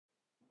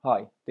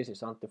Hi, this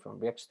is Antti from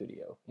React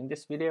Studio. In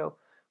this video,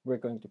 we're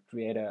going to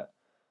create a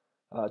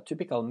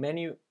typical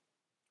menu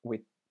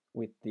with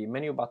the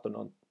menu button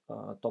on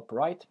top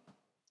right,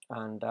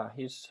 and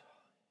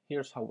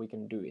here's how we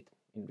can do it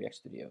in React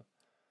Studio.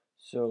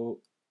 So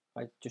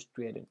I just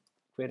created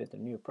a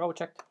new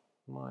project.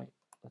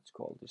 Let's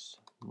call this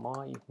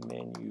my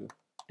menu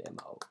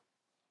demo.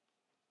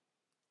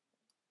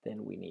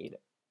 Then we need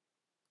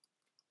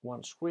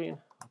one screen.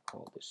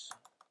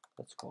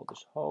 Let's call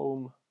this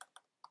home.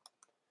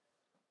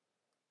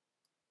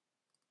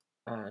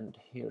 And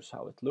here's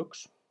how it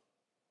looks.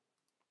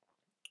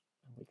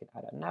 We can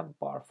add a nav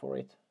bar for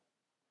it.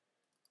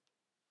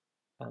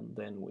 And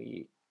then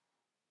we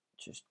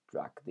just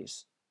drag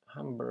this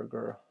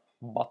hamburger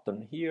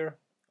button here.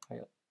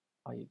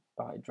 I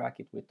drag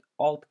it with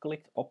Alt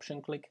click,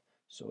 Option click,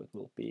 so it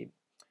will be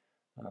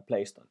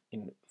placed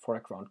in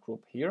foreground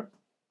group here.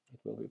 It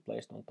will be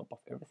placed on top of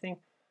everything.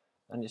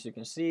 And as you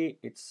can see,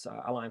 it's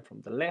aligned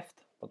from the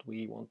left, but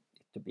we want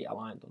it to be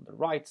aligned on the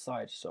right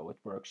side, so it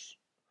works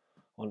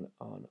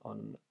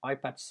on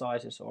iPad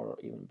sizes or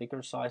even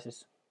bigger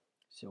sizes.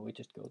 So we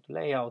just go to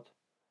layout,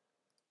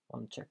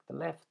 uncheck the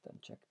left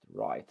and check the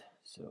right.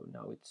 So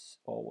now it's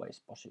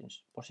always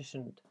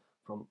positioned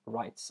from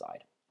right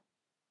side,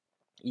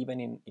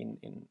 even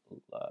in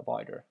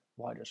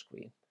wider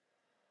screen.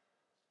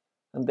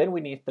 And then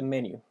we need the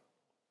menu.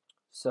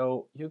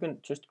 So you can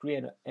just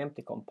create an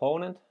empty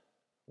component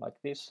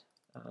like this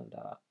and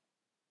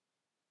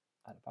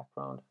add a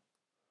background,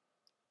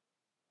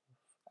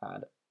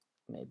 add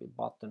maybe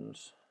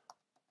buttons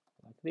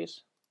like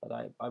this, but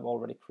I've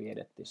already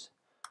created this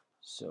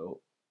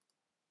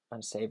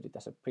and saved it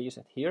as a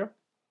preset here,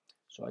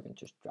 so I can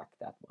just drag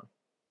that one.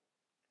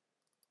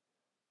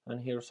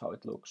 And here's how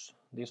it looks.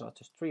 These are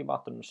just 3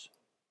 buttons: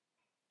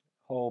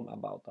 home,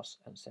 about us,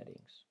 and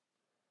settings.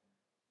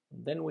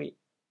 And then we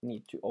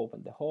need to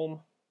open the home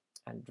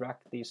and drag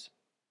this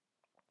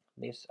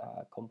menu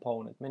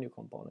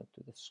component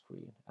to the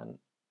screen, and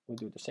we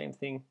do the same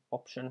thing.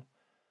 Option,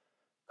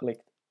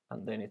 clicked,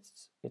 and then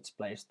it's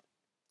placed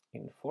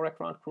in the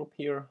foreground group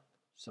here,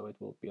 so it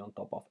will be on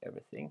top of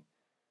everything.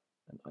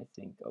 And I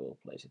think I will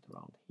place it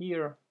around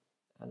here,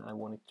 and I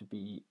want it to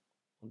be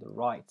on the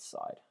right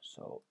side.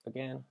 So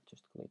again,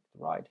 just click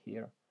the right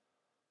here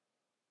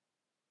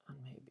and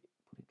maybe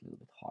put it a little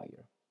bit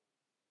higher.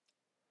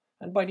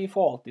 And by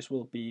default, this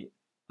will be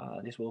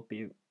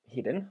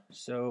hidden.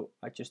 So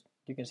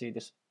you can see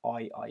this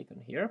eye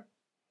icon here.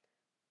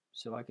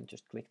 So I can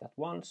just click that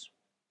once.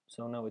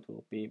 So now it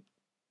will be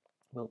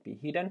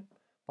hidden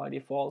by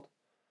default.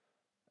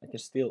 I can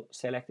still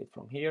select it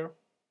from here,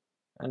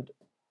 and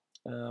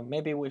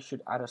maybe we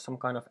should add some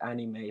kind of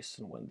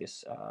animation when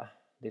this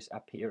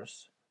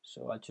appears.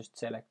 So I just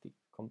select the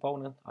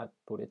component, I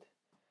put it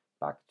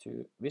back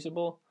to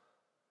visible,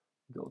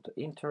 go to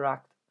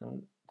interact,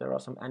 and there are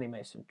some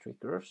animation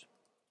triggers.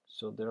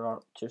 So there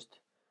are just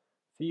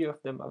few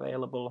of them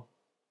available,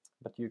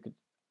 but you could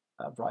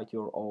write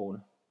your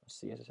own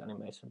CSS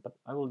animation, but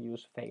I will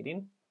use fade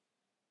in.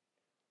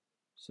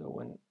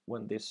 So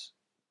when this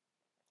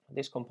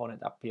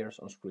component appears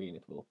on screen,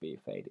 it will be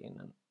fade in,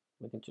 and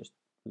we can just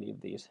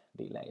leave these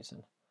delays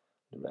and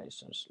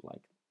durations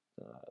like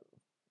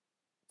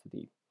to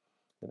the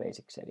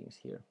basic settings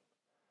here.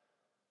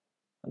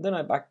 And then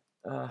I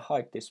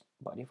hide this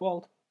by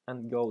default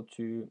and go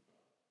to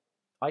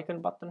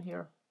icon button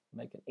here,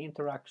 make an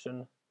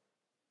interaction,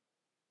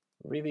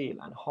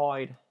 reveal and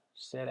hide,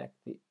 select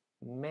the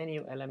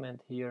menu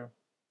element here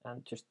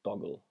and just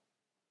toggle.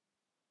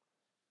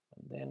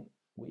 And then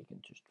we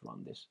can just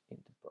run this in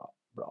the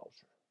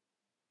browser.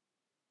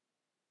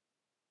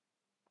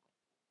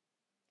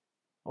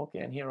 Okay,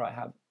 and here I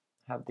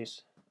have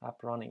this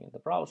app running in the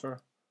browser.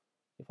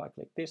 If I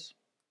click this,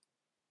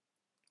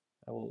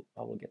 I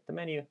will get the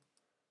menu,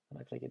 and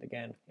I click it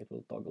again, it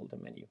will toggle the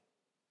menu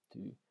to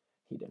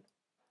hidden.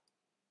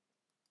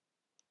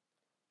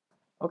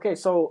 Okay,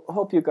 so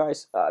hope you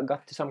guys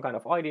got some kind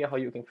of idea how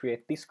you can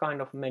create this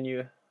kind of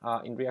menu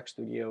in React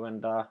Studio,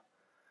 and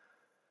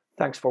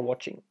thanks for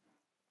watching.